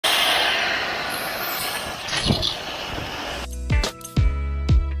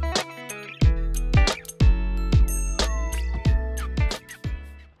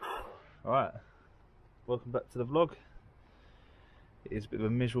welcome back to the vlog. It is a bit of a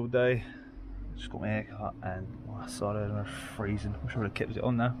miserable day. Just got my hair cut and my side are freezing. I wish I would have kept it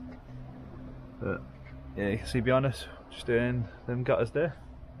on now. But yeah, you can see behind us, just doing them gutters there.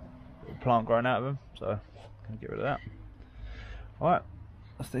 Little plant growing out of them, so gonna get rid of that. Alright,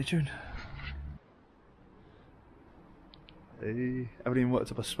 stay tuned. Hey, haven't even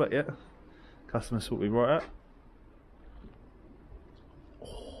worked up a sweat yet. Customer sorted me right out.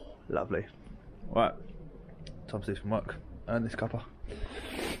 Oh, lovely. Right, time to do some work. Earn this cuppa.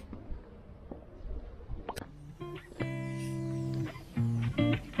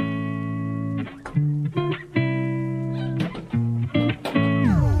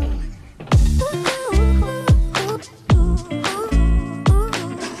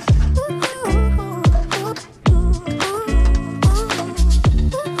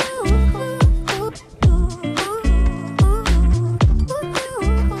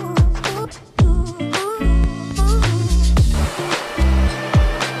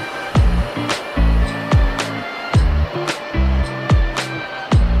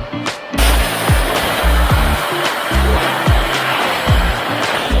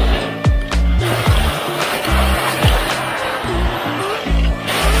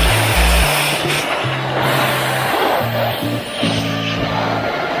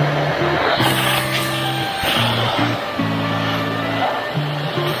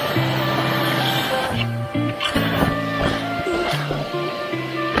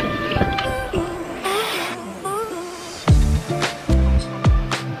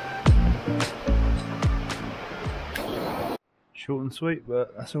 Short and sweet,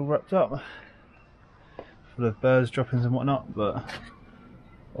 but that's all wrapped up. Full of birds, droppings and whatnot, but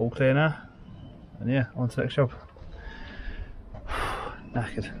all clear now. And yeah, on to the next job.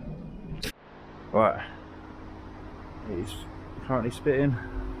 Knackered. Right, he's currently spitting.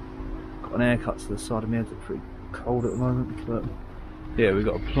 Got an haircut to the side of my head, it's pretty cold at the moment, but yeah, we've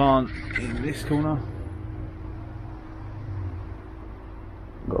got a plant in this corner.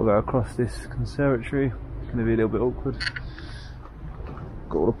 Got to go across this conservatory, it's going to be a little bit awkward.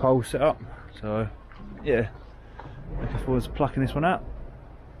 Got all the poles set up, so yeah, looking forward to plucking this one out.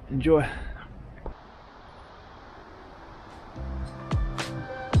 Enjoy.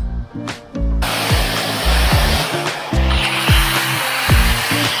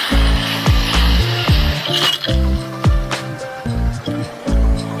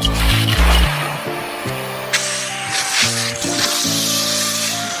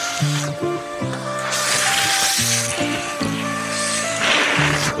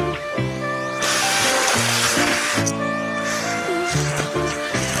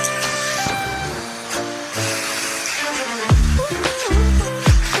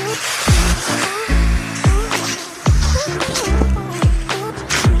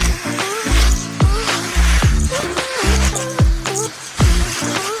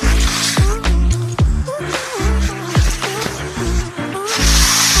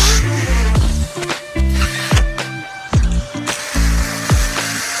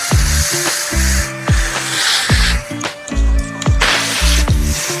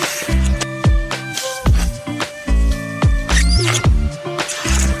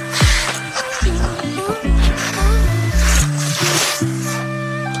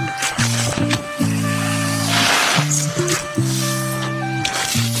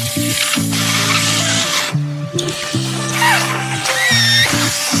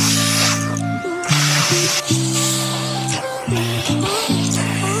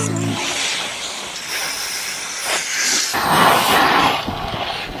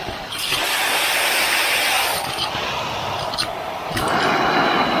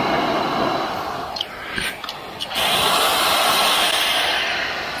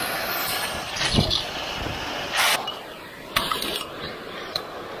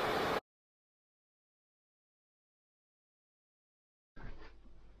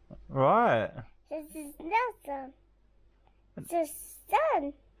 Right. This is Nelson. It's his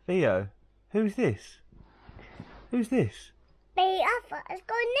son. Theo, who's this? Who's this? Baby Alpha is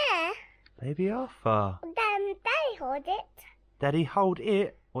going there. Baby Arthur. Then they hold it. Daddy hold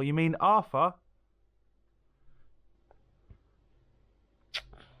it? What, you mean Arthur?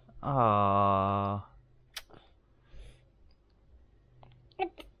 Ah.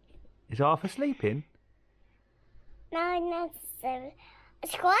 Is Arthur sleeping? No, Nelson.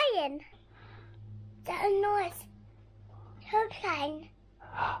 It's crying. That noise. Airplane.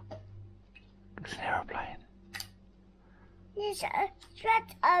 It's an aeroplane. There's a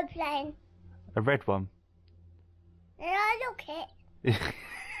red airplane. A red one. And I look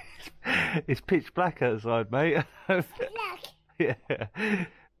it. It's pitch black outside, mate. Look. Yeah.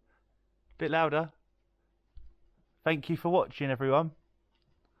 Bit louder. thank you for watching, everyone.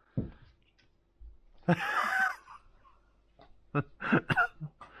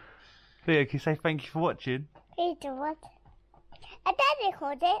 Theo, can you say thank you for watching? Hey, do what? I didn't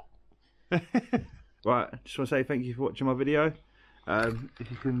record it. Right, just want to say thank you for watching my video.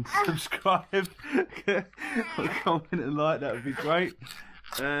 If you can subscribe, comment and like, that would be great.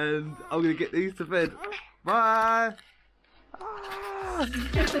 And I'm going to get these to bed. Bye!